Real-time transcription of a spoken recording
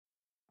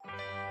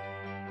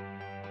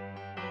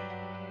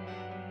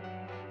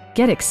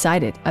Get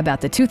excited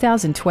about the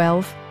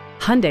 2012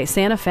 Hyundai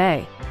Santa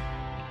Fe.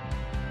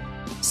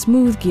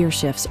 Smooth gear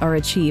shifts are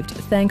achieved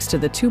thanks to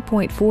the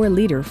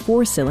 2.4-liter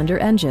four-cylinder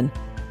engine.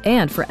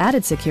 And for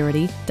added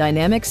security,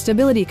 dynamic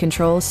stability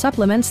control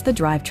supplements the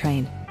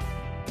drivetrain.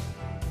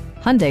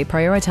 Hyundai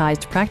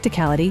prioritized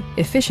practicality,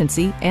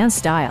 efficiency, and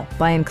style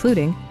by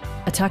including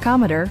a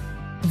tachometer,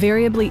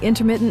 variably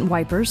intermittent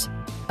wipers,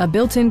 a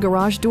built-in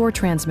garage door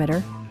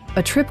transmitter,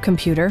 a trip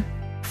computer,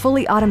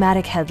 fully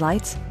automatic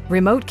headlights,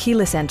 remote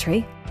keyless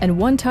entry, and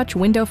one-touch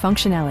window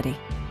functionality.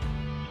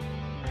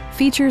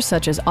 Features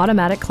such as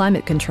automatic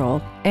climate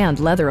control and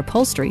leather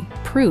upholstery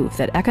prove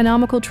that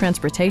economical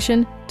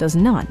transportation does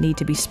not need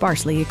to be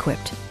sparsely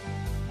equipped.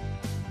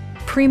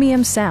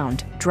 Premium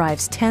sound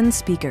drives 10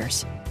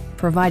 speakers,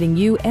 providing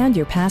you and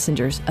your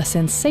passengers a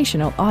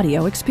sensational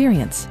audio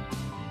experience.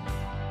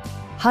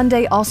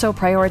 Hyundai also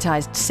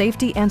prioritized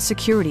safety and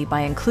security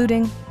by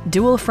including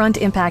dual front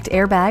impact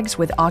airbags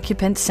with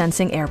occupant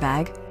sensing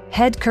airbag,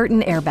 head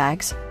curtain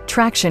airbags,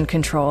 traction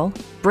control,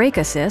 brake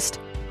assist,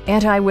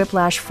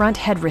 anti-whiplash front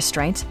head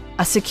restraints,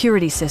 a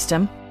security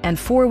system, and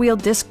four-wheel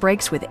disc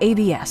brakes with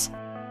ABS.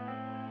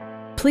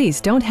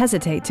 Please don't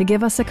hesitate to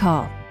give us a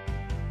call.